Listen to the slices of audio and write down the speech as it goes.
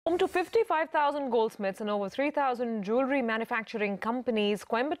Home to 55,000 goldsmiths and over 3,000 jewellery manufacturing companies,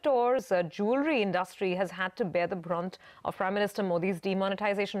 Coimbatore's jewellery industry has had to bear the brunt of Prime Minister Modi's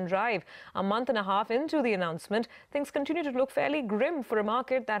demonetisation drive. A month and a half into the announcement, things continue to look fairly grim for a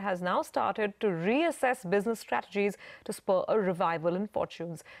market that has now started to reassess business strategies to spur a revival in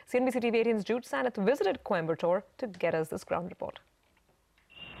fortunes. CNBC TV 18's Jude Sannith visited Coimbatore to get us this ground report.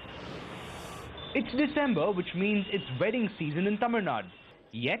 It's December, which means it's wedding season in Tamil Nadu.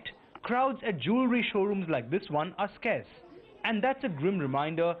 Yet, crowds at jewellery showrooms like this one are scarce. And that's a grim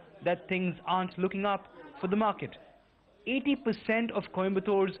reminder that things aren't looking up for the market. 80% of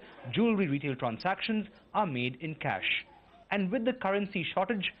Coimbatore's jewellery retail transactions are made in cash. And with the currency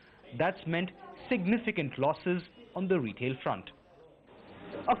shortage, that's meant significant losses on the retail front.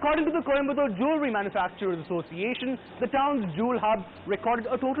 According to the Coimbatore Jewellery Manufacturers Association, the town's jewel hub recorded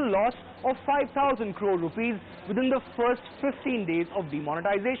a total loss of 5,000 crore rupees within the first 15 days of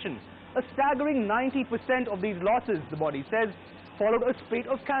demonetisation. A staggering 90% of these losses, the body says, followed a spate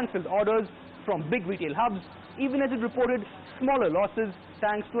of cancelled orders from big retail hubs, even as it reported smaller losses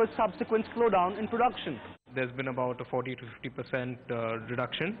thanks to a subsequent slowdown in production. There's been about a 40 to 50%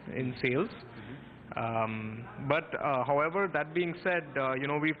 reduction in sales. However, that being said,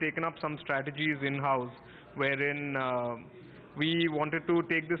 we've taken up some strategies in-house wherein we wanted to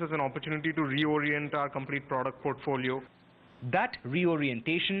take this as an opportunity to reorient our complete product portfolio. That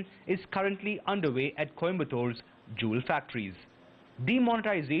reorientation is currently underway at Coimbatore's jewel factories.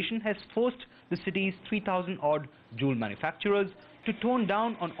 Demonetisation has forced the city's 3,000-odd jewel manufacturers to tone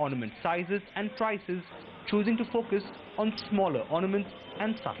down on ornament sizes and prices, choosing to focus on smaller ornaments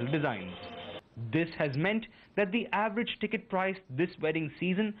and subtle designs. This has meant that the average ticket price this wedding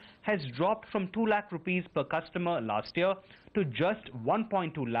season has dropped from 2 lakh rupees per customer last year to just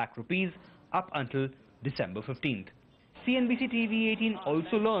 1.2 lakh rupees up until December 15th. CNBC TV 18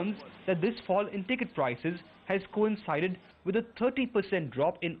 also learns that this fall in ticket prices has coincided with a 30%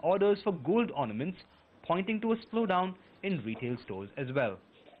 drop in orders for gold ornaments, pointing to a slowdown in retail stores as well.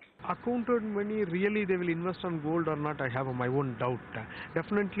 Accounted money, really they will invest on gold or not, I have my own doubt.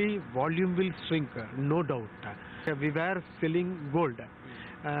 Definitely volume will shrink, no doubt. We were selling gold,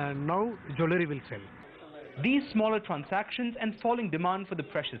 now jewellery will sell. These smaller transactions and falling demand for the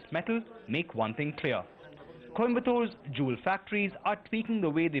precious metal make one thing clear. Coimbatore's jewel factories are tweaking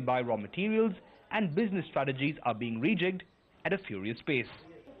the way they buy raw materials, and business strategies are being rejigged at a furious pace.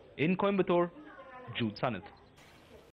 In Coimbatore, Jude Sannith.